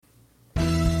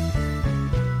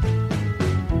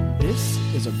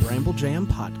is a Bramble Jam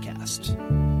podcast.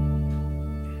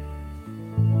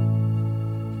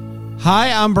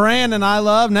 Hi, I'm Bran, and I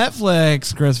love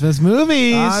Netflix Christmas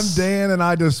movies. I'm Dan, and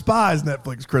I despise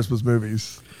Netflix Christmas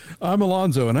movies. I'm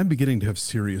Alonzo, and I'm beginning to have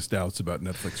serious doubts about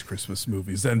Netflix Christmas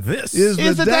movies. And this is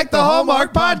the Deck the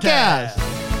Hallmark podcast.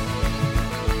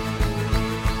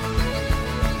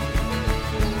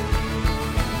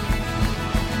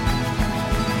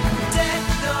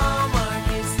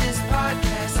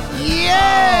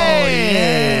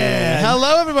 Yay!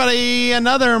 Hello, everybody.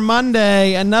 Another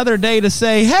Monday, another day to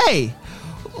say, hey,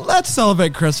 let's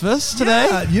celebrate Christmas today.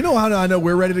 Yeah, you know how I know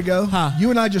we're ready to go? Huh. You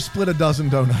and I just split a dozen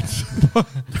donuts.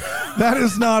 That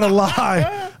is not a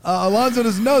lie. Alonzo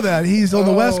doesn't know that. He's on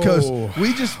the West Coast.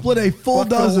 We just split a full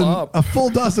dozen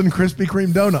Krispy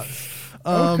Kreme donuts.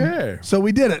 Okay. So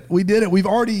we did it. We've In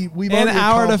already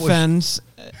our accomplished- defense,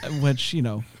 which, you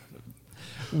know,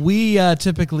 we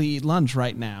typically eat lunch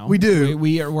right now. We do.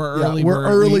 We're early. we're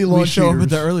early lunch We show up eaters. with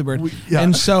the early bird. Yeah.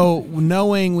 And so,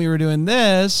 knowing we were doing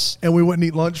this, and we wouldn't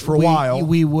eat lunch for a while.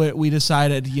 we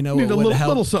decided, you know, Need what a would little, help.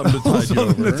 little something to tide you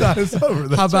Something to over. tide us over.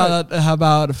 That's How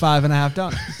about 5.5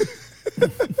 donuts?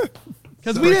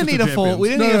 Because we didn't eat a full. We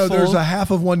didn't eat a No, full. there's a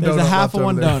half of one donut. There's a half left of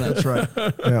one over there. donut.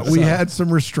 That's right. Yeah, we had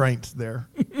some restraint there.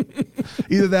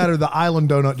 Either that or the island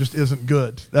donut just isn't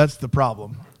good. That's the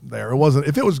problem there. It wasn't.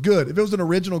 If it was good, if it was an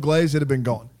original glaze, it'd have been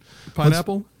gone.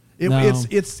 Pineapple? No.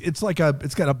 It's like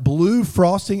it's got a blue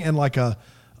frosting and like a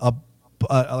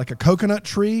coconut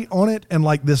tree on it, and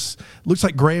like this looks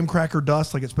like graham cracker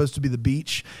dust, like it's supposed to be the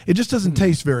beach. It just doesn't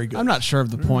taste very good. I'm not sure of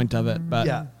the point of it, but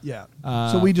Yeah.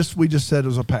 So we just said it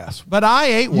was a pass. But I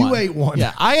ate one. You ate one.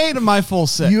 Yeah, I ate my full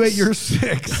 6. You ate your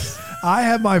 6. I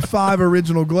had my 5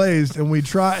 original glazed, and we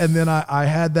tried, and then I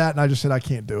had that, and I just said I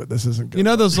can't do it. This isn't good. You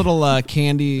know those little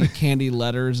candy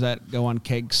letters that go on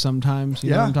cakes sometimes? You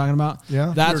know what I'm talking about?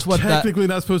 Yeah. That's You're what technically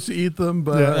not supposed to eat them,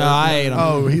 but I ate them.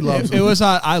 Oh, he loves it.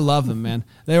 them. I love them, man.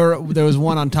 There was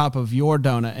one on top of your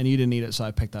donut, and you didn't eat it, so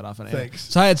I picked that off and ate it. Thanks.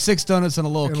 So I had 6 donuts and a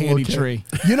little And a candy little tree.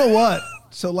 You know what?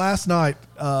 So last night,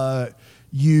 I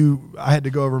had to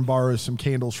go over and borrow some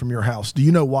candles from your house. Do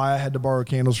you know why I had to borrow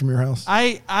candles from your house?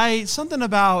 I something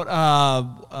about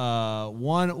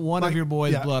one of your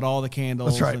boys blew out all the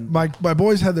candles. That's right. And My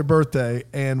boys had their birthday,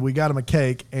 and we got them a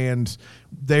cake, and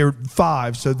they're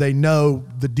 5, so they know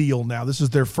the deal now. This is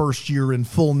their first year in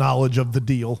full knowledge of the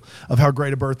deal of how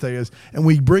great a birthday is. And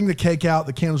we bring the cake out,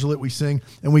 the candles are lit, we sing,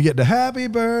 and we get to happy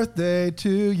birthday to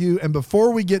you. And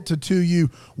before we get to you,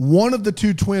 one of the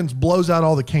 2 twins blows out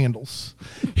all the candles.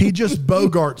 He just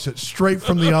bogarts it straight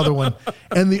from the other one.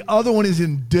 And the other one is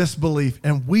in disbelief,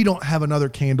 and we don't have another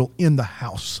candle in the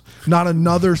house. Not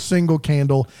another single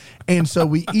candle. And so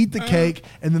we eat the cake,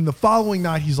 and then the following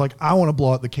night, he's like, I want to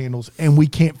blow out the candles, and we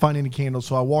can't find any candles.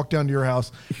 So I walk down to your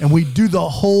house, and we do the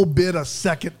whole bit a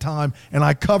second time, and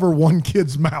I cover one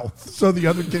kid's mouth so the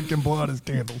other kid can blow out his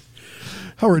candles.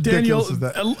 How ridiculous Daniel, is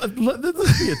that? let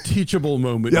this be a teachable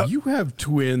moment. Yep. You have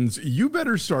twins. You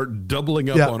better start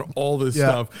doubling up Yeah. on all this Yeah.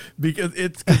 stuff because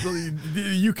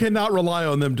you cannot rely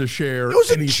on them to share. It was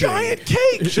anything. a giant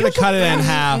cake. should have cut it in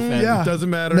half. And Yeah. It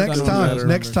doesn't matter. Next Doesn't time. matter.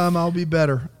 Next time I'll be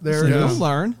better. There it You'll is.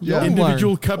 learn. Yeah. You'll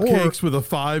Individual learn. cupcakes with a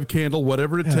 5 candle,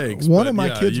 whatever it takes. One But of my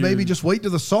yeah, kids you- maybe just wait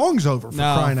till the song's over for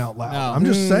No. crying out loud. No. I'm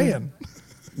just saying.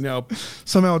 No,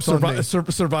 Somehow it's on me.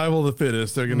 survival of the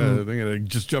fittest. They're gonna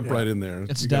just jump right in there.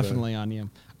 It's You gotta- definitely on you.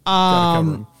 cover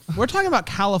 'em. We're talking about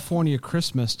California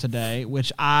Christmas today,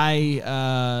 which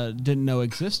I didn't know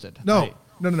existed. No.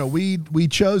 We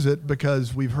chose it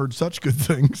because we've heard such good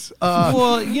things.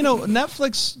 Well, you know,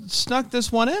 Netflix snuck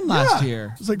this one in last Yeah. year.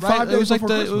 It was like right? 5 It was days like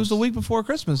before it was Christmas. the week before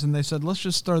Christmas, and they said, let's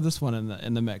just throw this one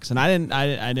in the mix. And I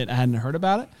hadn't heard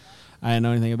about it. I didn't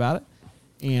know anything about it.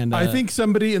 And I think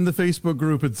somebody in the Facebook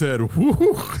group had said, "Woo,"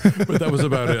 but that was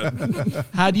about it.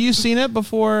 had you seen it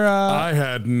before? I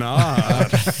had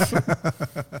not.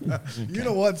 You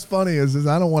know what's funny is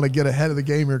I don't want to get ahead of the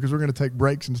game here because we're going to take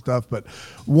breaks and stuff, but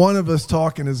one of us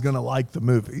talking is going to like the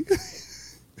movie.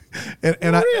 And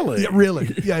Really?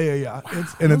 Really. Yeah.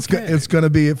 It's going to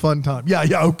be a fun time. Yeah.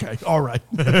 Okay. All right.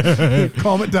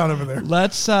 Calm it down over there.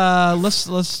 Let's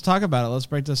talk about it. Let's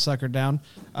break this sucker down.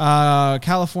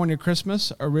 California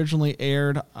Christmas originally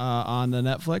aired on the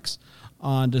Netflix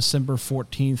on December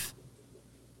 14th,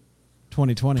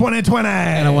 2020. 2020.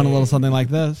 And I want a little something like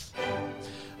this.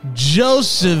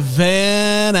 Joseph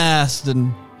Van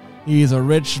Aston. He's a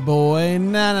rich boy.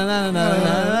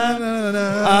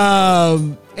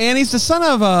 And he's the son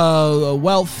of a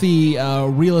wealthy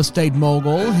real estate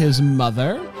mogul. His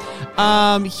mother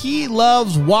He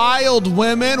loves wild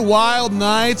women, wild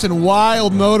nights, and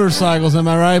wild motorcycles. Am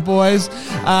I right, boys?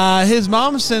 His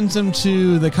mom sends him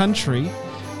to the country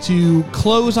to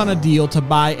close on a deal to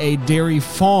buy a dairy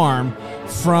farm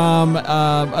from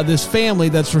this family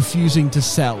that's refusing to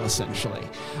sell, essentially.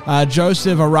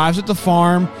 Joseph arrives at the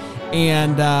farm,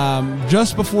 and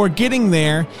just before getting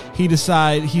there, he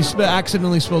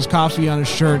accidentally spills coffee on his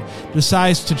shirt,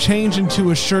 decides to change into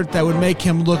a shirt that would make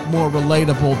him look more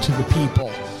relatable to the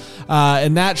people.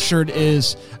 And that shirt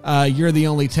is "You're the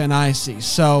Only 10 I See."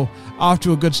 So off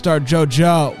to a good start,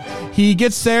 JoJo. He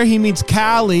gets there. He meets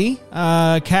Callie.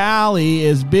 Callie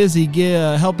is busy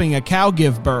helping a cow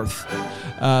give birth.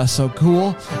 So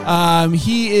cool.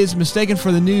 He is mistaken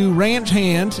for the new ranch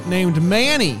hand named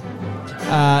Manny.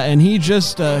 And he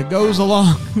just goes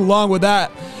along with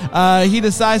that. He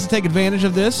decides to take advantage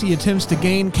of this. He attempts to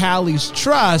gain Callie's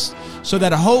trust so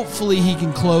that hopefully he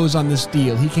can close on this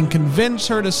deal. He can convince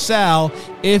her to sell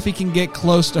if he can get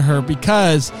close to her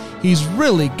because he's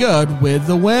really good with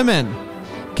the women.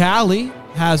 Callie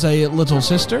has a little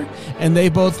sister, and they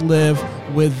both live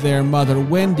with their mother,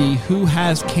 Wendy, who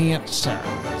has cancer.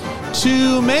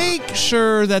 To make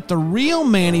sure that the real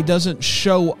Manny doesn't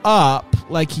show up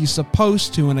like he's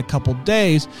supposed to in a couple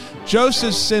days,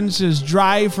 Joseph sends his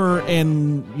driver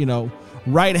and,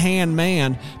 right-hand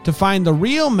man to find the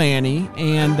real Manny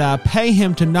and pay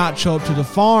him to not show up to the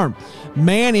farm.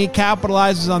 Manny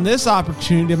capitalizes on this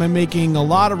opportunity by making a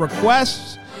lot of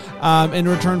requests in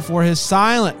return for his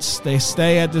silence. They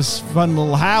stay at this fun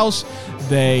little house.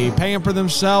 They pay him for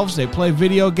themselves. They play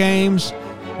video games.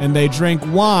 And they drink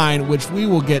wine, which we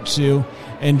will get to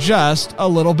in just a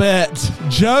little bit.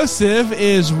 Joseph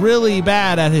is really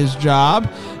bad at his job,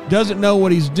 doesn't know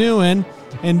what he's doing,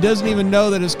 and doesn't even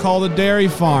know that it's called a dairy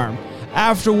farm.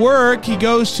 After work, he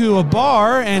goes to a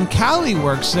bar, and Callie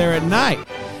works there at night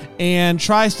and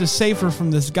tries to save her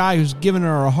from this guy who's giving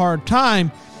her a hard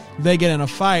time. They get in a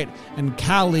fight, and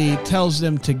Callie tells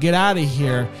them to get out of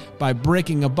here by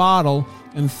breaking a bottle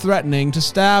and threatening to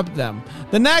stab them.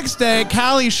 The next day,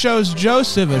 Callie shows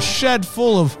Joseph a shed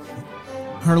full of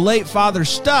her late father's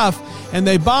stuff, and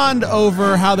they bond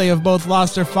over how they have both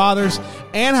lost their fathers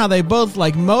and how they both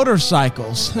like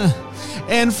motorcycles.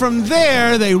 And from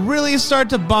there, they really start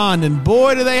to bond, and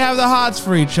boy, do they have the hots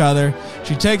for each other.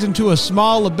 She takes him to a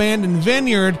small abandoned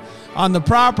vineyard on the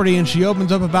property, and she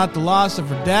opens up about the loss of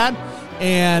her dad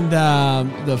and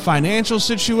the financial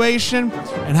situation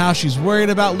and how she's worried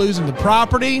about losing the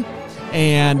property.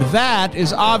 And that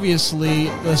is obviously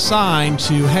the sign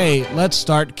to, hey, let's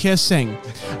start kissing.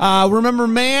 Remember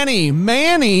Manny.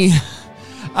 Manny's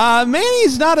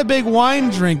not a big wine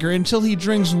drinker until he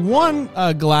drinks one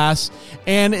glass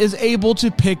and is able to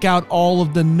pick out all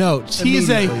of the notes. He's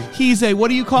a what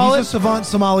do you call it? He's a savant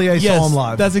sommelier. Yes,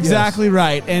 live. That's exactly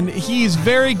right. And he's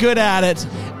very good at it,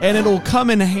 and it'll come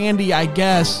in handy, I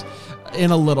guess, in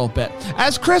a little bit.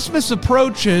 As Christmas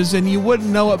approaches, and you wouldn't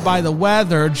know it by the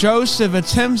weather, Joseph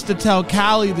attempts to tell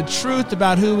Callie the truth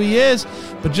about who he is,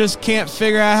 but just can't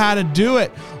figure out how to do it.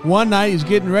 One night he's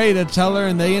getting ready to tell her,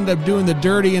 and they end up doing the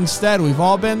dirty instead. We've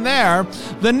all been there.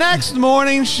 The next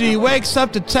morning, she wakes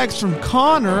up to text from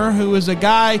Connor, who is a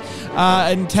guy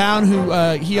in town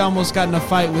who he almost got in a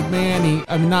fight with Manny.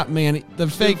 I mean, not Manny, the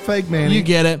fake Manny. You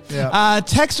get it. Yeah.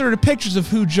 Texts her pictures of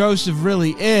who Joseph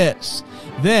really is.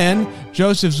 Then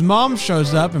Joseph's mom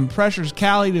shows up and pressures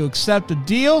Callie to accept a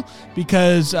deal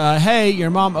because, hey,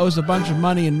 your mom owes a bunch of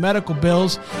money in medical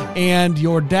bills, and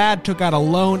your dad took out a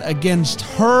loan against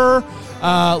her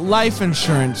life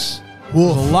insurance.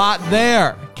 There's a lot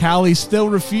there. Callie still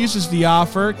refuses the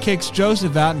offer, kicks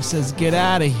Joseph out, and says, "Get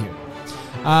out of here."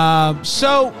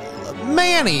 So,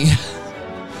 Manny,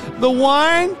 the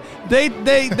wine,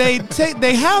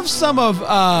 they have some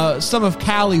of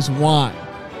Callie's wine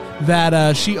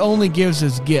that she only gives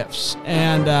as gifts.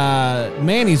 And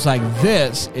Manny's like,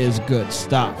 this is good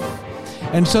stuff.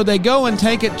 And so they go and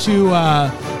take it to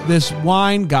this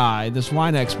wine guy, this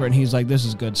wine expert, and he's like, this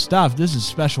is good stuff. This is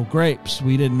special grapes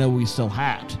we didn't know we still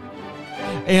had.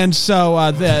 And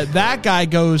so that guy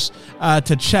goes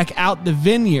to check out the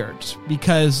vineyards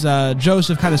because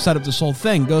Joseph kind of set up this whole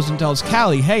thing, goes and tells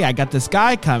Callie, hey, I got this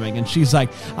guy coming. And she's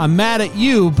like, I'm mad at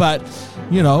you, but,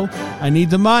 I need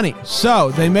the money.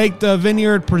 So they make the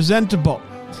vineyard presentable.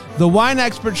 The wine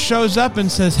expert shows up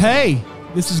and says, hey,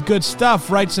 this is good stuff,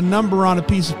 writes a number on a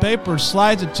piece of paper,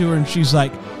 slides it to her, and she's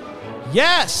like,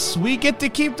 yes, we get to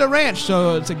keep the ranch.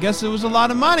 So I guess it was a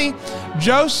lot of money.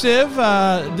 Joseph,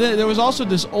 there was also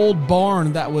this old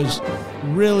barn that was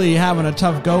really having a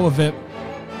tough go of it.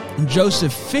 And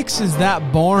Joseph fixes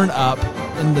that barn up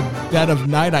in the dead of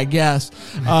night, I guess,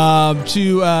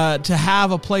 to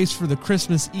have a place for the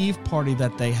Christmas Eve party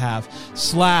that they have,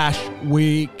 /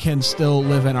 we can still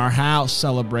live in our house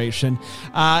celebration.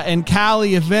 And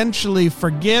Callie eventually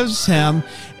forgives him,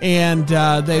 and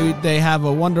they have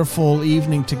a wonderful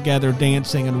evening together,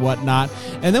 dancing and whatnot.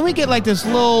 And then we get like this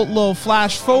little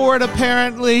flash forward,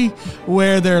 apparently,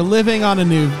 where they're living on the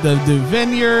new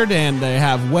vineyard, and they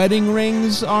have wedding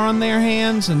rings on their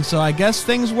hands, and so I guess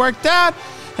things worked out.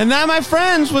 And that, my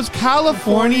friends, was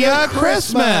California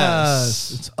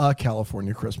Christmas. It's a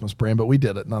California Christmas brand, but we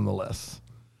did it nonetheless.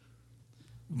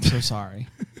 I'm so sorry.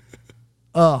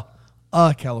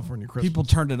 California Christmas. People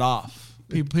turned it off.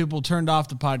 People turned off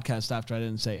the podcast after I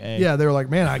didn't say A. Yeah, they were like,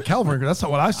 man, California, that's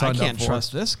not what I signed up for. I can't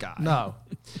trust this guy. No.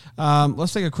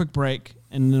 Let's take a quick break,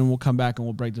 and then we'll come back and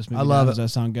we'll break this movie I love down. it. Does that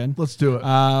sound good? Let's do it.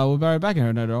 We'll be right back in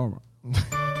here.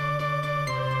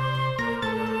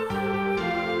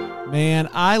 Man,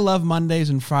 I love Mondays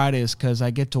and Fridays because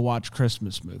I get to watch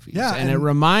Christmas movies. Yeah, and it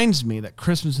reminds me that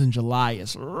Christmas in July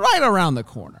is right around the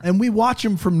corner. And we watch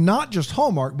them from not just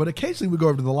Hallmark, but occasionally we go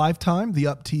over to the Lifetime, the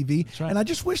Up TV. Right. And I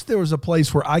just wish there was a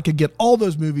place where I could get all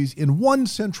those movies in one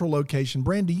central location.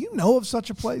 Brand, do you know of such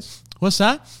a place? What's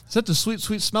that? Is that the sweet,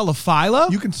 sweet smell of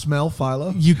phyllo? You can smell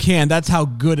phyllo. You can. That's how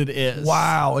good it is.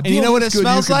 Wow. And you know what it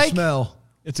smells like? Smell.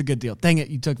 It's a good deal. Dang it,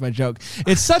 you took my joke.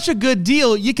 It's such a good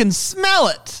deal, you can smell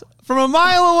it from a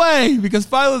mile away, because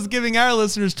Philo is giving our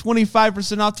listeners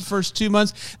 25% off the first 2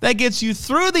 months. That gets you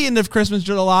through the end of Christmas,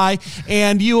 July,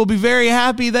 and you will be very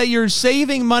happy that you're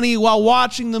saving money while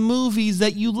watching the movies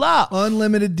that you love.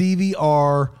 Unlimited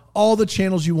DVR, all the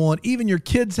channels you want. Even your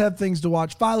kids have things to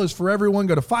watch. Philo's for everyone.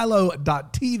 Go to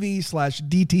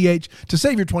philo.tv/DTH to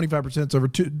save your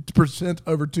 25%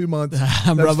 over 2 months.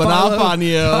 I'm rubbing off on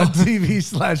you.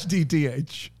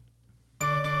 TV/DTH.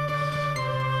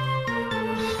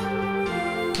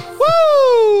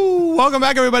 Woo! Welcome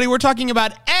back, everybody. We're talking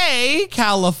about a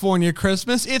California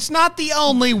Christmas. It's not the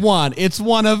only one. It's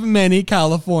one of many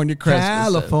California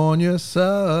Christmases. California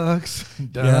sucks.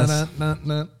 Yes. All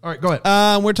right, go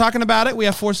ahead. We're talking about it. We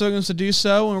have 4 seconds to do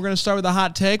so, and we're going to start with a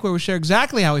hot take where we share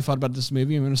exactly how we felt about this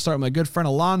movie. I'm going to start with my good friend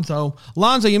Alonzo.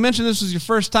 Alonzo, you mentioned this was your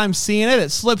first time seeing it.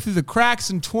 It slipped through the cracks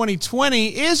in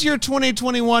 2020. Is your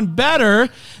 2021 better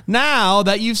now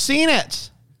that you've seen it?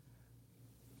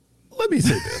 Let me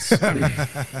say this.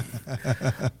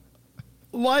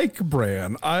 Like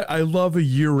Bran, I love a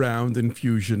year-round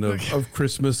infusion of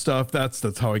Christmas stuff.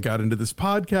 That's how I got into this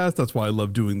podcast. That's why I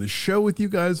love doing the show with you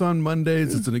guys on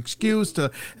Mondays. It's an excuse to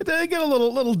get a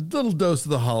little dose of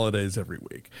the holidays every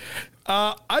week.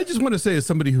 I just want to say, as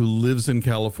somebody who lives in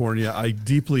California, I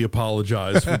deeply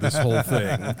apologize for this whole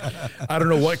thing. I don't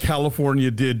know what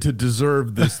California did to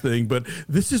deserve this thing, but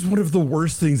this is one of the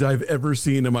worst things I've ever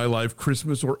seen in my life,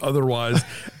 Christmas or otherwise.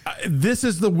 This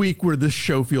is the week where this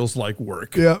show feels like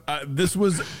work. Yeah. This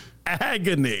was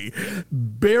agony.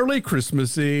 Barely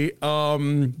Christmassy.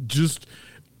 Just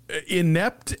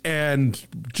inept, and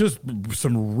just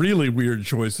some really weird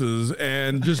choices,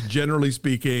 and just generally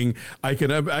speaking, I can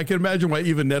imagine why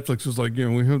even Netflix was like,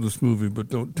 we have this movie, but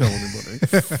don't tell anybody.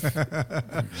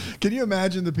 Can you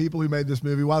imagine the people who made this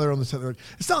movie while they're on the set?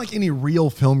 It's not like any real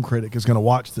film critic is going to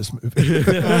watch this movie.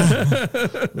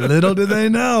 Little do they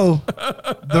know,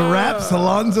 the Raps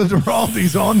Alonzo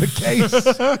Duraldi's on the case.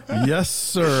 Yes,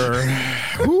 sir.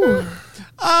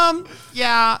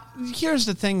 Yeah, here's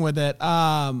the thing with it.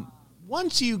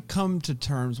 Once I came to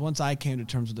terms with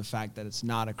the fact that it's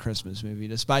not a Christmas movie,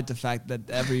 despite the fact that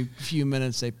every few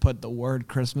minutes they put the word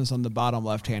Christmas on the bottom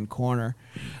left-hand corner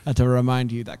to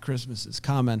remind you that Christmas is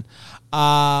coming.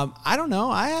 I don't know.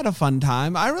 I had a fun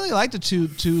time. I really like the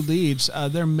two leads.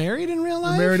 They're married in real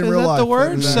life. Married in is real that life. the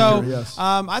word? Exactly, So yes.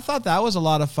 I thought that was a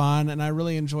lot of fun, and I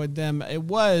really enjoyed them. It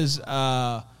was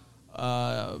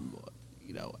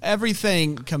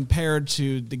everything compared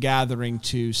to The Gathering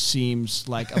 2 seems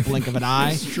like a blink of an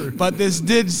eye. But this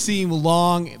did seem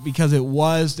long because there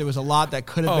was a lot that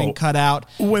could have been cut out.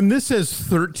 When this says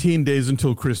 13 days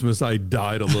until Christmas, I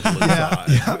died a little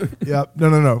inside. Yeah.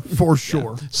 No, for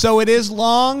sure. So it is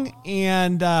long,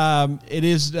 and it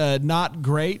is not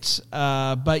great.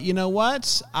 But you know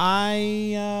what?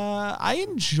 I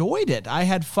enjoyed it. I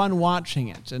had fun watching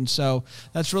it. And so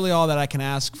that's really all that I can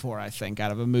ask for, I think,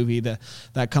 out of a movie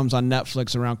that comes on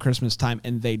Netflix around Christmas time,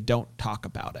 and they don't talk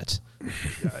about it.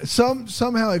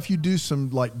 Somehow, if you do some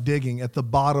digging at the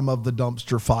bottom of the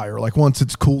dumpster fire, once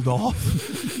it's cooled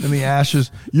off in the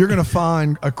ashes, you're going to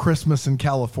find A Christmas in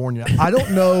California. I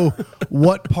don't know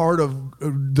what part of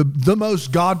the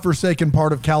most godforsaken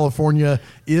part of California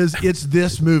it's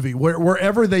this movie.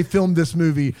 Wherever they filmed this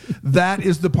movie, that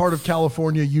is the part of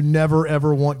California you never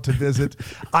ever want to visit.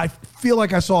 I feel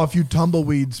like I saw a few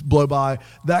tumbleweeds blow by.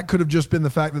 That could have just been the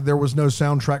fact that there was no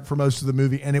soundtrack for most of the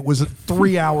movie, and it was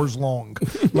 3 hours long.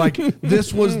 Like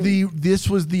this was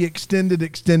the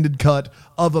extended cut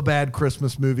of a bad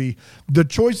Christmas movie. The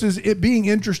choices, it being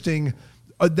interesting.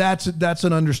 That's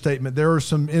an understatement. There are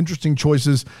some interesting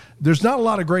choices. There's not a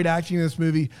lot of great acting in this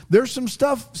movie. There's some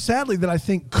stuff, sadly, that I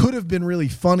think could have been really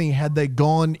funny had they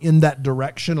gone in that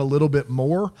direction a little bit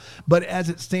more. But as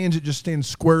it stands, it just stands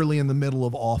squarely in the middle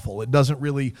of awful. It doesn't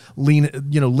really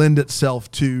lend itself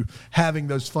to having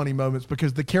those funny moments,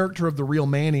 because the character of the real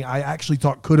Manny, I actually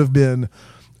thought could have been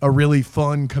a really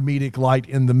fun comedic light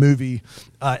in the movie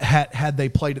had they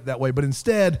played it that way. But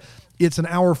instead, it's an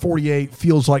hour 48,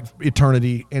 feels like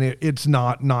eternity, and it's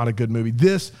not a good movie.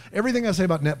 Everything I say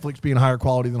about Netflix being higher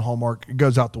quality than Hallmark, it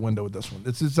goes out the window with this one.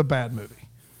 It's a bad movie.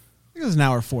 I think it was an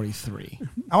hour 43.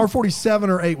 Hour 47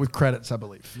 or 8 with credits, I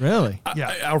believe. Really?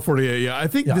 Yeah. Hour 48, yeah. I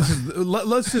think this is,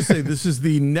 let's just say this is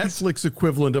the Netflix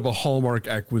equivalent of a Hallmark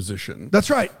acquisition. That's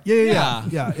right.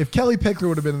 Yeah. If Kelly Pickler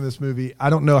would have been in this movie, I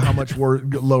don't know how much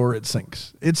lower it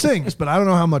sinks. It sinks, but I don't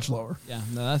know how much lower. Yeah,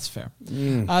 no, that's fair.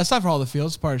 It's time for all the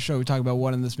feels. Part of the show, we talk about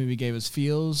what in this movie gave us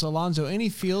feels. Alonzo, any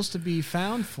feels to be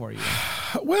found for you?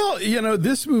 Well,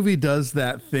 this movie does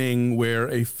that thing where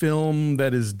a film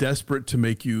that is desperate to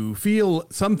make you feel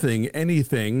something,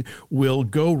 anything, will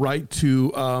go right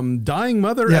to dying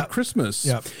mother at Christmas.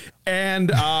 Yep.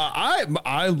 And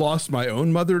I lost my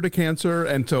own mother to cancer.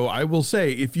 And so I will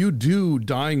say, if you do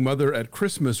dying mother at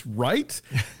Christmas right,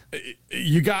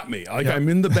 you got me. I'm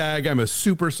in the bag. I'm a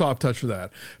super soft touch for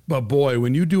that. But boy,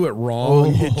 when you do it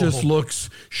wrong, it just looks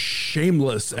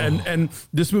shameless. And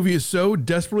this movie is so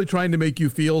desperately trying to make you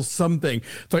feel something.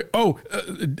 It's like,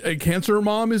 a cancer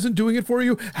mom isn't doing it for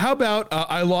you. How about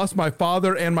I lost my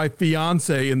father and my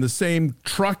fiance in the same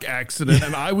truck accident,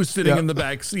 and I was sitting in the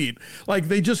back seat. Like,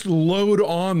 they just load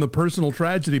on the personal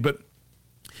tragedy, but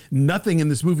nothing in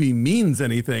this movie means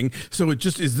anything. So it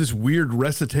just is this weird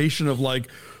recitation of like,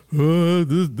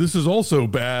 this is also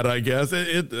bad, I guess.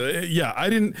 I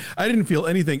didn't feel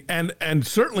anything, and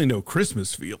certainly no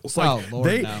Christmas feels. Like,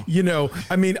 Lord, no.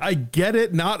 I mean, I get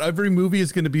it. Not every movie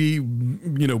is going to be,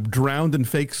 drowned in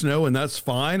fake snow, and that's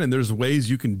fine. And there's ways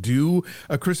you can do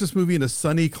a Christmas movie in a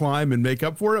sunny climb and make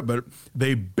up for it, but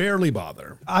they barely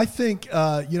bother. I think,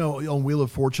 on Wheel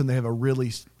of Fortune, they have a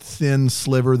really thin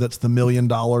sliver that's the $1 million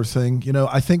thing.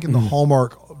 I think in the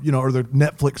Hallmark, or the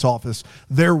Netflix office,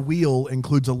 their wheel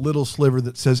includes a little sliver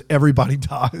that says everybody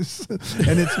dies.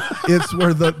 And it's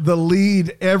where the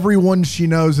lead, everyone she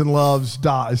knows and loves,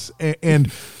 dies.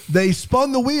 And they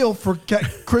spun the wheel for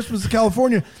Christmas in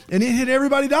California, and it hit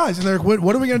everybody dies. And they're like,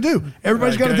 what are we going to do?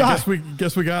 Everybody's going to die.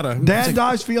 Guess we got to. Dad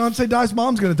dies, fiance dies,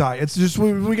 mom's going to die. It's just,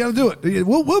 we got to do it.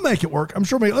 We'll make it work. I'm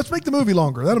sure. Let's make the movie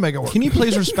longer. That'll make it work. Can you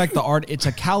please respect the art? It's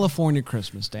a California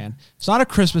Christmas, Dan. It's not a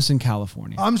Christmas in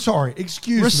California. I'm sorry.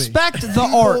 Excuse me. Respect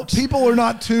the art. People are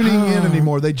not tuning in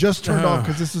anymore. They just turned off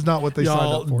because this is not what they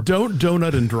signed up for. Don't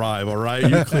donut and drive, all right?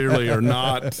 You clearly are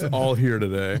not all here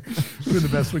today. We're the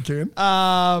best we can.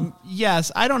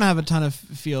 Yes, I don't have a ton of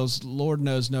feels. Lord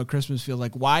knows no Christmas feels.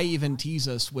 Like, why even tease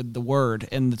us with the word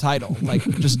in the title? Like,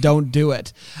 just don't do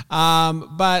it.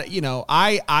 But,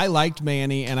 I liked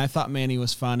Manny, and I thought Manny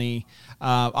was funny.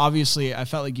 Obviously, I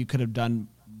felt like you could have done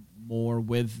more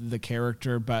with the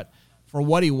character, but for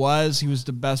what he was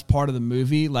the best part of the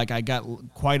movie. Like, I got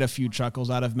quite a few chuckles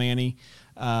out of Manny,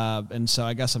 and so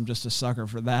I guess I'm just a sucker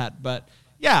for that. But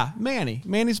yeah,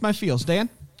 Manny's my feels. Dan?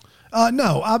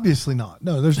 No, obviously not.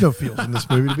 No, there's no feels in this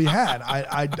movie to be had.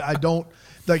 I don't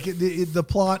like it, the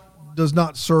plot does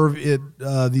not serve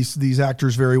these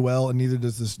actors very well, and neither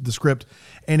does the script.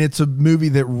 And it's a movie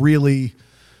that really,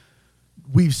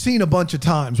 we've seen a bunch of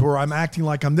times where I'm acting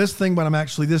like I'm this thing, but I'm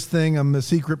actually this thing. I'm a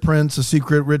secret prince, a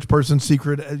secret rich person,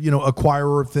 secret,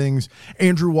 acquirer of things.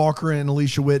 Andrew Walker and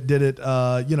Alicia Witt did it,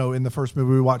 in the first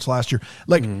movie we watched last year.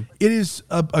 Like, it is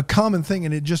a common thing,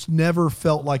 and it just never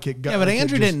felt like it got. Yeah, but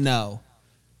Andrew didn't know.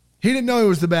 He didn't know he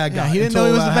was the bad guy. Yeah, he didn't know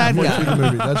he was the bad guy. The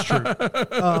movie. That's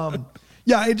true.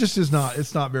 Yeah, it just is not.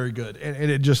 It's not very good, and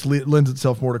it just lends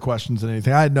itself more to questions than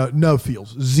anything. I had no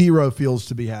feels, zero feels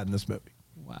to be had in this movie.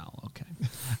 Wow. Okay.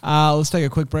 Let's take a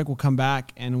quick break. We'll come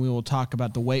back and we will talk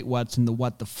about the wait what's and the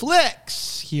what the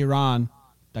flicks here on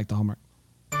Deck the Hallmark.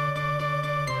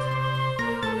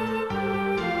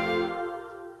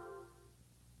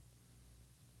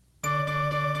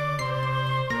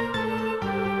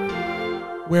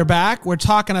 We're back. We're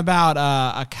talking about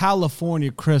A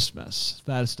California Christmas.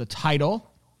 That is the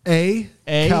title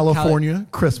California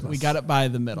Christmas. We got it by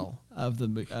the middle of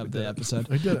the episode.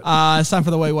 We did it. It's time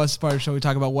for the Wait What's part of the show. We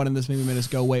talk about what in this movie made us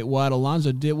go, wait, what?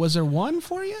 Alonzo, was there one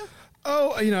for you?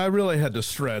 Oh, I really had to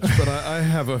stretch, but I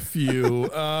have a few.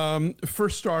 For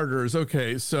starters,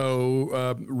 okay,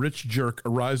 so Rich Jerk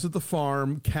arrives at the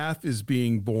farm. Calf is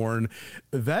being born.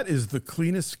 That is the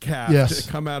cleanest calf to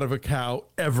come out of a cow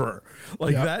ever.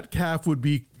 Like that calf would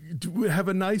have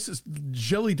a nice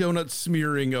jelly donut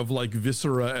smearing of like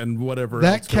viscera and whatever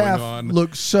that else calf going on.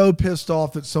 Looked so pissed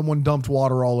off that someone dumped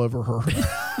water all over her.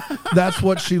 That's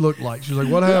what she looked like. She's like,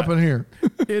 what happened here?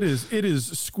 It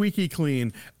is squeaky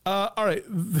clean. All right.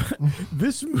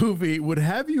 This movie would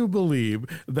have you believe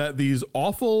that these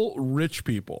awful rich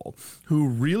people who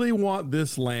really want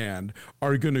this land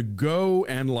are going to go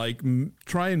and like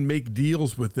try and make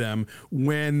deals with them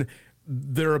when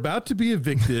they're about to be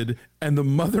evicted and the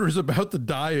mother is about to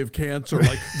die of cancer.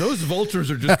 Like those vultures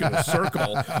are just going to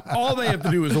circle. All they have to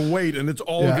do is wait and it's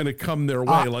all going to come their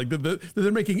way. Like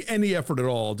they're making any effort at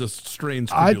all. Just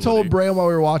strains. I told Bram while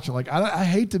we were watching, like, I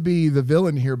hate to be the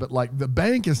villain here, but like the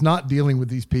bank is not dealing with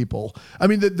these people. I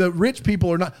mean, the rich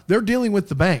people are not, they're dealing with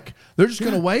the bank. They're just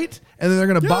going to wait and then they're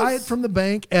going to buy it from the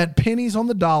bank at pennies on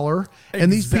the dollar.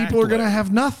 And these people are going to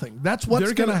have nothing. That's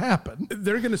what's going to happen.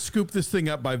 They're going to scoop this thing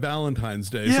up by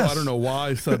Valentine's Day. So I don't know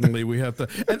why suddenly we have to,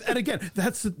 and again,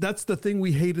 that's the thing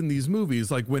we hate in these movies.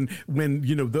 Like when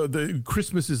you know the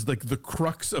Christmas is like the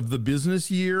crux of the business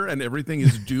year and everything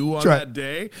is due on that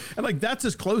day, and like that's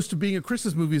as close to being a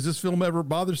Christmas movie as this film ever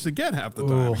bothers to get half the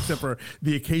time, except for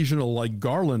the occasional like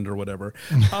garland or whatever.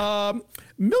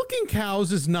 Milking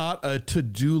cows is not a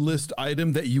to-do list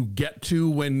item that you get to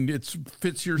when it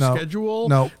fits your schedule.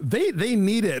 No, they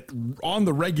need it on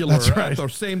the regular at the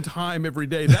same time every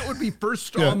day. That would be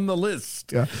first on the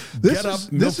list. Yeah,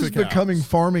 this is becoming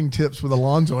farming tips with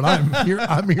Alonzo, and I'm here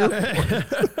for it.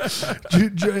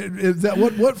 Is that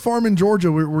what farm in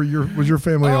Georgia was your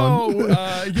family on?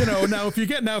 Now if you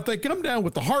get they come down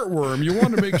with the heartworm, you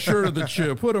want to make sure that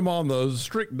you put them on the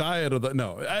strict diet of the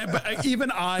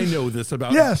even I know this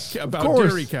about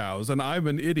dairy cows, and I'm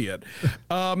an idiot.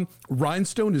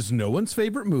 Rhinestone is no one's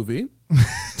favorite movie.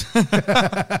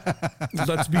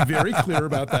 Let's be very clear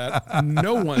about that.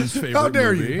 No one's favorite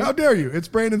movie. How dare you? It's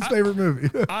Brandon's favorite movie.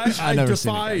 I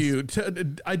defy you.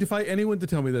 I defy anyone to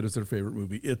tell me that it's their favorite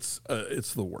movie. It's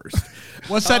the worst.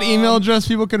 What's that email address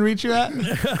people can reach you at?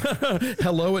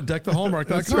 hello@deckthehallmark.com.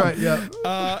 That's right,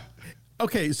 yeah.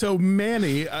 Okay, so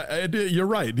Manny, you're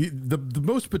right. The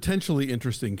most potentially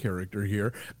interesting character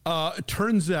here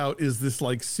turns out is this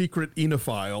like secret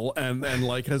enophile and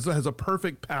like has a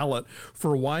perfect palate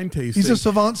for wine tasting. He's a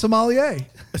savant sommelier.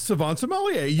 A savant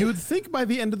sommelier. You would think by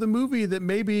the end of the movie that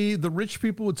maybe the rich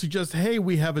people would suggest, hey,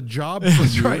 we have a job for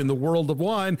you in the world of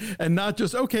wine, and not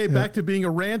just, back to being a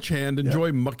ranch hand,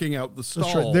 enjoy mucking out the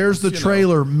stalls. Right. There's the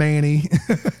trailer, Manny.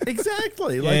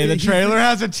 Exactly. The trailer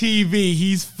has a TV.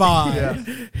 He's fine. Yeah.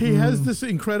 He has this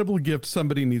incredible gift.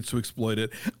 Somebody needs to exploit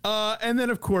it. And then,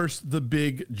 of course, the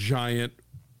big, giant,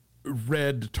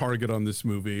 red target on this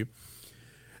movie.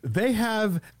 They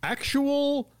have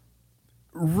actual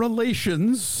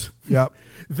relations. Yep.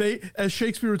 They, as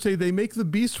Shakespeare would say, they make the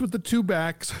beast with the two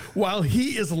backs while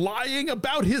he is lying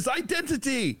about his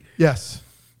identity. Yes.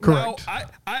 Correct. Now,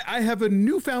 I have a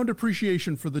newfound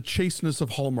appreciation for the chasteness of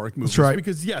Hallmark movies. That's right.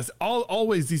 Because, yes,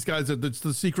 always these guys are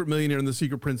the secret millionaire and the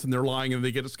secret prince, and they're lying, and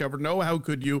they get discovered. No, how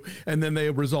could you? And then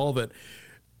they resolve it.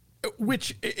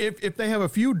 Which, if they have a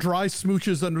few dry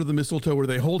smooches under the mistletoe where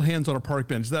they hold hands on a park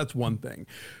bench, that's one thing.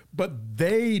 But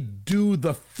they do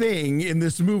the thing in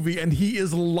this movie, and he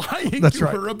is lying to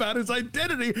her about his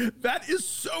identity. That is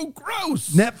so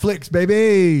gross. Netflix,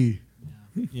 baby.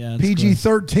 Yeah.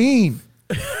 PG-13.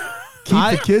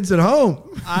 Keep the kids at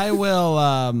home. I will.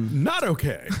 Not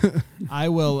okay. I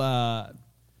will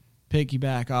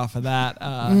piggyback off of that.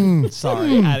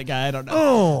 Sorry, I don't know.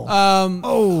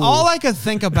 All I could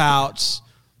think about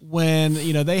when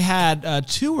they had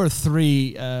 2 or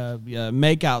 3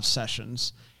 makeout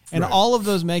sessions, and all of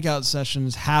those makeout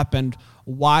sessions happened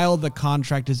while the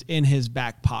contract is in his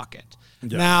back pocket.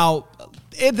 Yeah. Now,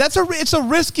 it's a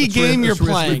risky game you're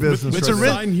playing. It's a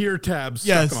sign here tab.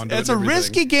 It's a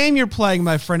risky game you're playing,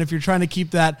 my friend. If you're trying to keep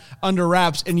that under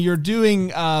wraps and you're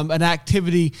doing an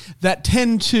activity that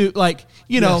tend to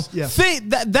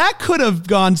that could have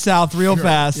gone south real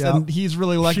fast, and he's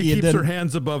really lucky. She it keeps didn't. her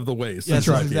hands above the waist. Yes,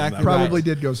 that's exactly. Probably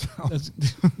did go south.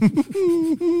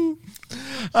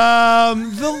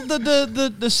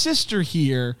 The sister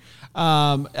here.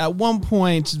 At one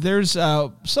point, there's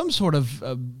some sort of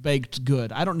baked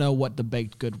good. I don't know what the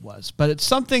baked good was, but it's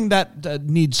something that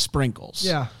needs sprinkles.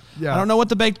 Yeah. Yeah. I don't know what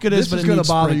the baked good is, This but is it going needs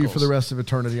to bother you sprinkles. for the rest of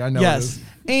eternity. I know. It Yes. is.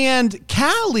 And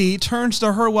Callie turns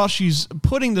to her while she's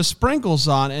putting the sprinkles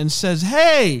on and says,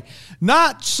 "Hey,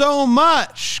 not so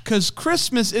much, because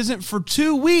Christmas isn't for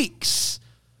 2 weeks."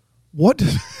 What?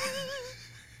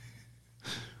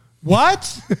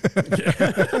 What?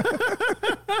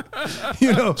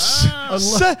 You know,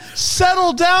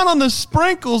 Settle down on the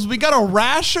sprinkles. We got to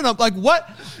ration up. Like, what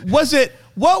was it?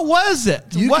 What was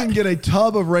it? you What? can get a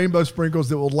tub of rainbow sprinkles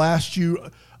that will last you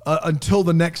until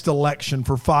the next election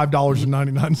for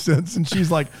 $5.99. And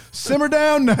she's like, simmer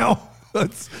down now.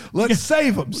 Let's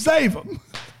save them. Save them.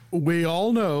 We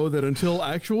all know that until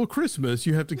actual Christmas,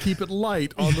 you have to keep it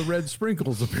light on the red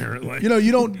sprinkles, apparently. You know,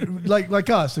 you don't like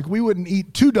us. Like we wouldn't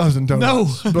eat 24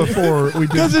 donuts before we did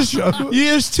Because the show.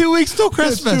 it's 2 weeks till It's 2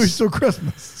 weeks Christmas. till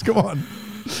Christmas. Come on.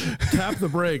 Tap the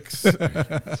brakes.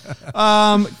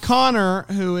 Connor,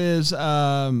 who is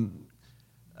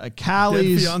Dead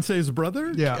Callie's fiance's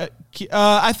brother? Yeah.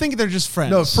 I think they're just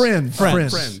friends. No, friends.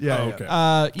 Friends. Friend. Yeah. Oh,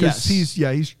 yeah. okay. Yes.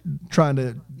 He's trying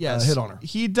to hit on her.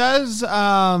 He does.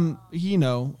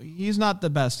 He's not the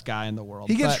best guy in the world.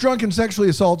 He gets but- drunk and sexually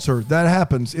assaults her. That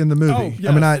happens in the movie. Oh, yes,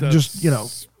 I mean,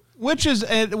 that's- which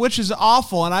is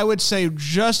awful. And I would say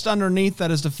just underneath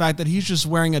that is the fact that he's just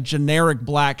wearing a generic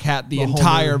black hat the whole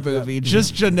entire movie. movie.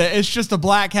 It's just a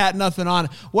black hat, nothing on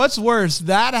it. What's worse,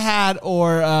 that hat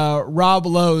or Rob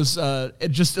Lowe's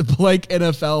just a blank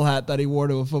NFL hat that he wore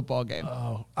to a football game?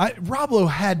 Rob Lowe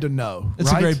had to know. It's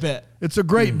a right? great bit. It's a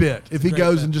great bit. If he great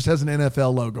goes bit. and just has an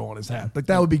NFL logo on his hat, like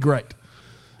that would be great.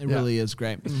 It really is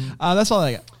great. That's all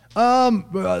I got.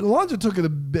 Alonzo took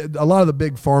a lot of the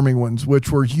big farming ones,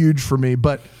 which were huge for me.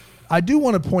 But I do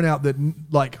want to point out that,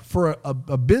 like, for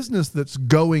a business that's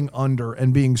going under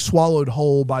and being swallowed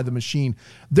whole by the machine,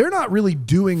 they're not really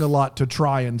doing a lot to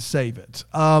try and save it.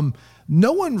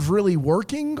 No one's really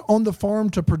working on the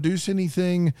farm to produce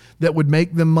anything that would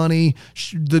make them money.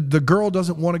 The girl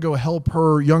doesn't want to go help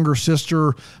her younger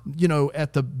sister,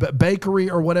 at the bakery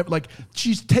or whatever. Like,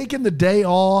 she's taking the day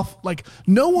off. Like,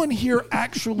 no one here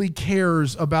actually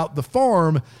cares about the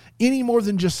farm any more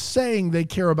than just saying they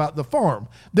care about the farm.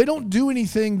 They don't do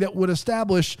anything that would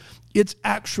establish it's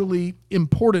actually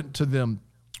important to them.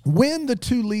 When the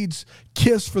two leads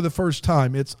kiss for the first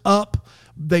time, it's up.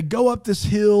 They go up this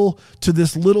hill to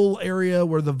this little area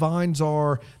where the vines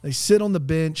are. They sit on the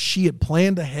bench. She had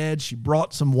planned ahead. She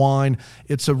brought some wine.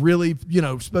 It's a really,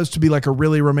 supposed to be like a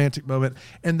really romantic moment.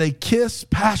 And they kiss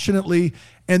passionately.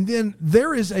 And then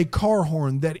there is a car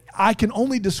horn that I can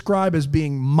only describe as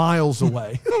being miles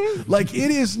away. Like,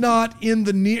 it is not in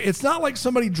the near. It's not like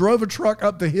somebody drove a truck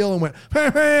up the hill and went,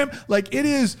 bam, bam. Like, it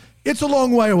is. It's a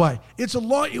long way away. It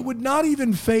would not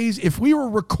even phase if we were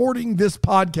recording this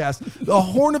podcast. The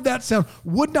horn of that sound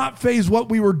would not phase what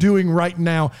we were doing right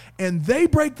now. And they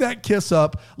break that kiss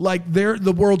up like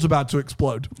the world's about to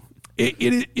explode.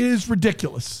 It is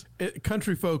ridiculous.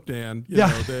 Country folk, Dan,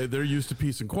 they're used to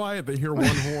peace and quiet. They hear one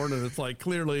horn and it's like,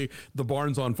 clearly the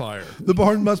barn's on fire. The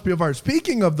barn must be on fire.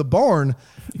 Speaking of the barn,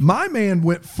 my man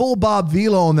went full Bob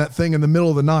Vila on that thing in the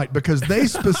middle of the night because they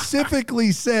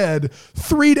specifically said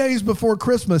 3 days before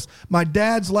Christmas, my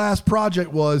dad's last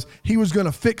project was he was going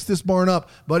to fix this barn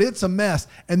up, but it's a mess.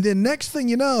 And then next thing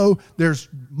you know, there's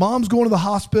mom's going to the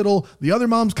hospital. The other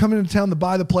mom's coming into town to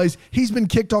buy the place. He's been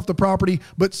kicked off the property,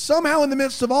 but somehow in the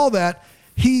midst of all that,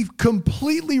 he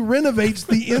completely renovates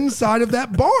the inside of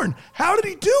that barn. How did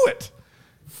he do it?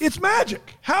 It's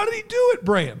magic. How did he do it,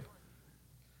 Bran?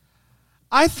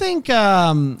 I think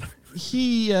that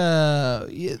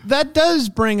does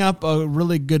bring up a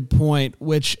really good point,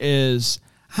 which is,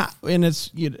 I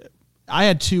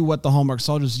had two what the homework,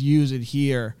 so I'll just use it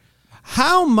here.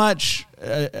 How much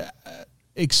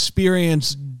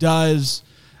experience does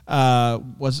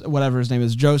whatever his name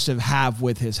is, Joseph, have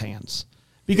with his hands?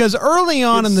 Because early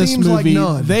on in this seems like movie,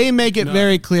 none. they make it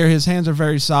very clear his hands are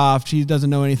very soft. He doesn't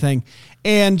know anything.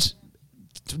 And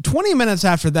 20 minutes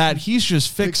after that, he's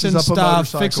just fixing Fixes up a stuff,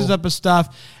 motorcycle. fixes up his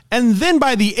stuff. And then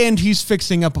by the end, he's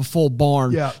fixing up a full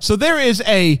barn. Yeah. So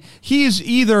he's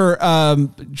either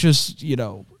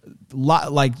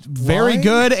very Lying?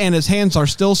 good and his hands are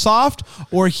still soft,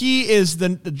 or he is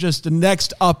just the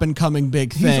next up and coming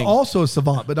big thing. He's also a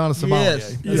savant, but not a sommelier.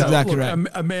 Yes. You know, Exactly look, right.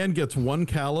 A man gets one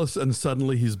callus and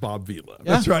suddenly he's Bob Vila.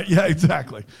 That's right. Yeah,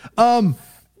 exactly.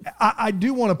 I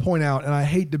do want to point out, and I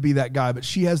hate to be that guy, but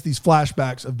she has these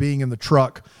flashbacks of being in the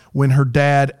truck when her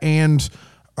dad and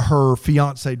her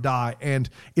fiance die. And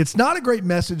it's not a great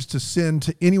message to send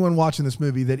to anyone watching this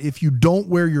movie that if you don't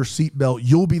wear your seatbelt,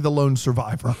 you'll be the lone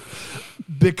survivor.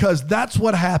 because that's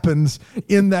what happens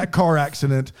in that car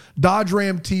accident. Dodge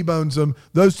Ram T-bones them.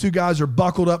 Those two guys are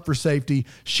buckled up for safety.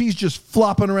 She's just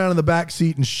flopping around in the back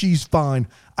seat and she's fine.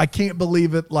 I can't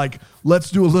believe it. Like, let's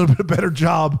do a little bit better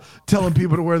job telling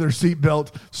people to wear their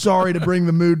seatbelt. Sorry to bring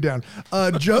the mood down.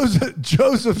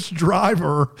 Joseph's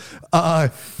driver, I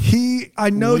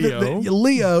know that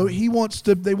Leo,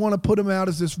 they want to put him out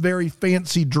as this very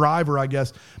fancy driver, I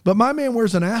guess. But my man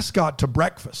wears an ascot to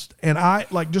breakfast, and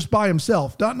just by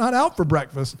himself, not out for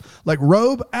breakfast, like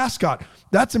robe, ascot.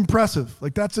 That's impressive.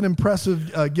 Like, that's an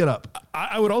impressive get up.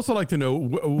 I would also like to know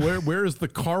where is the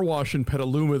car wash in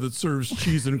Petaluma that serves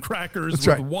cheese and crackers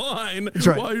with wine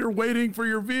while you're waiting for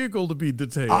your vehicle to be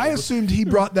detailed? I assumed he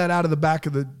brought that out of the back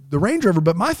of the Range Rover,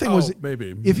 but my thing was,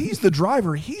 maybe if he's the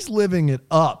driver, he's living it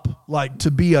up, like,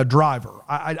 to be a driver.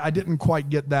 I didn't quite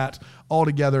get that all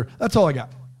together. That's all I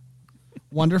got.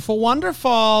 Wonderful,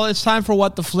 wonderful. It's time for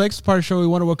What the Flicks, part of the show we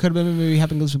wonder what could have been, maybe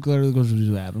happened. I'm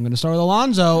going to start with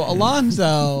Alonzo.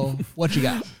 Alonzo, what you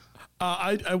got?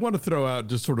 I want to throw out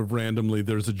just sort of randomly,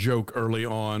 there's a joke early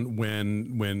on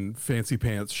when Fancy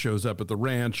Pants shows up at the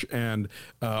ranch and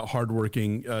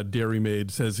hardworking dairy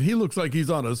maid says, he looks like he's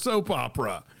on a soap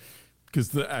opera. Because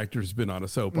the actor's been on a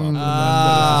soap opera.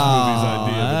 That is this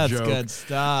movie's idea. That's joke. Good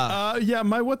stuff. Yeah,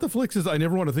 my What the Flicks is I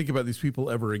never want to think about these people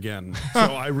ever again. So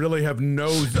I really have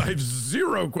I have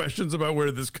zero questions about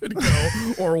where this could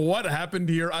go or what happened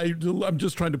here. I'm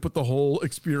just trying to put the whole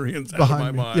experience out of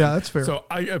my mind. Yeah, that's fair. So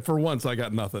for once, I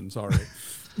got nothing. Sorry.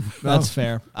 That's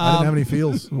fair. I didn't have any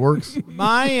feels. It works.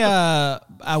 At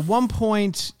one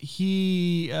point,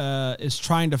 he is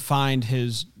trying to find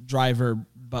his driver,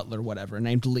 butler, whatever,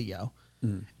 named Leo.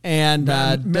 And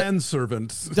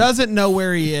manservant doesn't know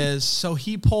where he is, so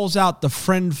he pulls out the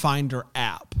Friend Finder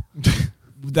app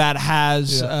that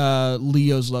has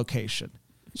Leo's location.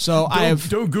 So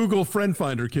don't Google Friend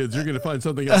Finder, kids. You're going to find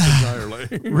something else entirely.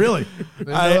 Really?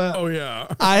 Yeah.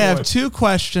 I have two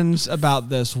questions about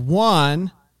this.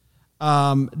 One,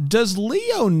 does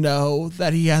Leo know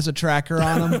that he has a tracker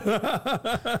on him?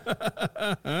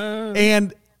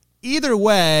 And either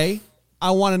way, I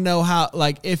want to know how,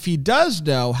 like, if he does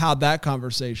know, how'd that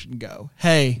conversation go?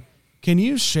 Hey, can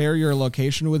you share your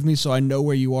location with me so I know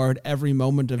where you are at every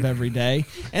moment of every day?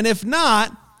 And if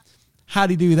not, how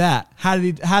did he do that? How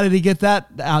did he get that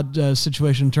out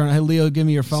situation turned? Hey, Leo, give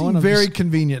me your phone. Very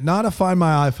convenient. Not a Find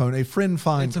My iPhone, a Friend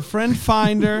Finder. It's a Friend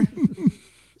Finder.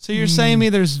 So you're saying me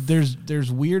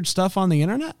there's weird stuff on the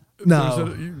internet? No.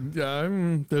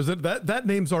 That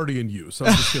name's already in use. So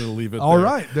I'm just going to leave it All there.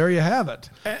 right. There you have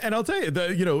it. And I'll tell you,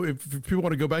 if people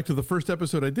want to go back to the first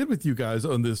episode I did with you guys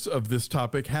on this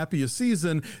topic, Happiest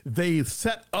Season, they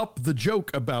set up the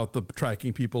joke about the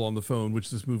tracking people on the phone,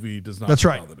 which this movie does not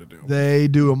bother to do. They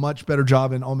do a much better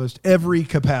job in almost every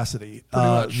capacity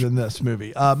than this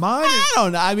movie. Mine, I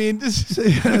don't know. I mean,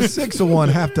 6 of one,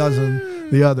 half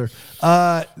dozen the other.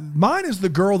 Mine is the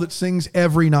girl that sings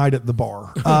every night at the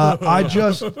bar.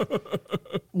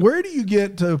 Where do you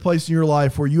get to a place in your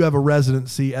life where you have a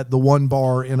residency at the one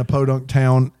bar in a podunk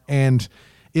town and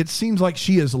it seems like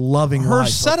she is loving her life?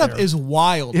 setup is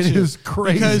wild. It is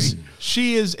crazy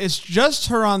because it's just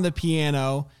her on the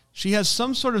piano. She has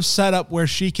some sort of setup where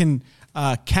she can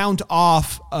count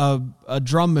off a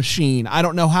drum machine. I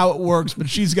don't know how it works, but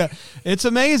it's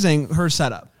amazing, her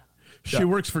setup. She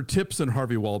works for Tips and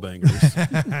Harvey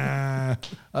Wallbangers.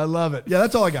 I love it. Yeah,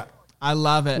 that's all I got. I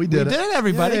love it. We did it,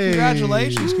 everybody. Yay.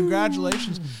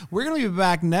 Congratulations. We're going to be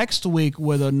back next week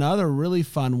with another really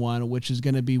fun one, which is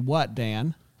going to be what,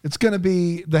 Dan? It's going to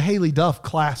be the Haley Duff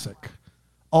classic,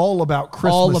 all about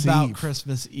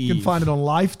Christmas Eve. You can find it on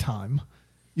Lifetime.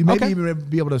 You may even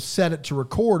be able to set it to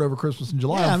record over Christmas in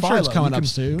July. Yeah, on I'm sure it's Philo. coming up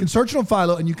soon. You can search it on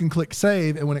Philo, and you can click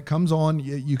save, and when it comes on,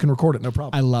 you can record it, no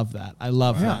problem. I love that.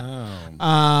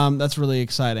 That's really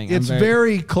exciting. It's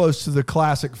very close to the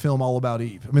classic film All About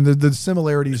Eve. I mean, the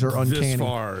similarities are uncanny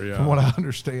from what I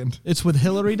understand. It's with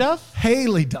Hilary Duff?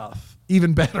 Haley Duff,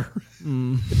 even better.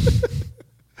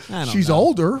 She's know.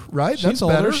 older, right? She's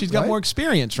older. Better, she's got more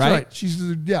experience, right? She's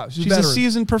a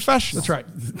seasoned professional. That's right.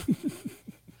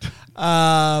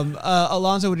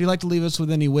 Alonzo, would you like to leave us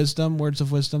with any words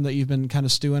of wisdom that you've been kind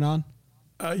of stewing on?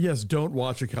 Yes, don't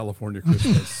watch A California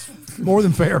Christmas. More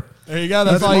than fair. There you go.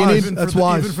 That's all you need. That's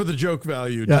wise. Even for the joke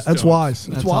value. Yeah, that's wise.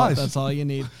 That's wise. That's all you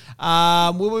need.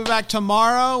 We'll be back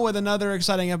tomorrow with another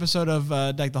exciting episode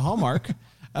of Deck the Hallmark.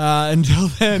 Until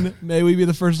then, may we be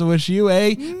the first to wish you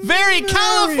a Merry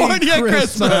California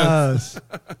Christmas. Christmas.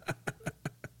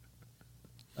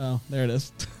 Oh, there it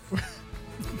is.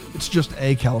 It's just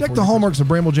a California. Deck the Hallmarks, a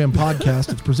Bramble Jam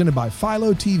podcast. It's presented by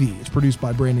Philo TV. It's produced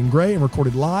by Brandon Gray and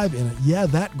recorded live in,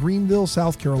 Greenville,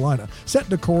 South Carolina. Set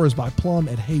decor is by Plum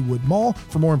at Haywood Mall.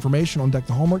 For more information on Deck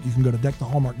the Hallmark, you can go to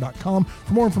deckthehallmark.com.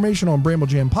 For more information on Bramble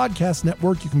Jam Podcast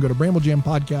Network, you can go to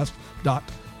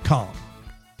bramblejampodcast.com.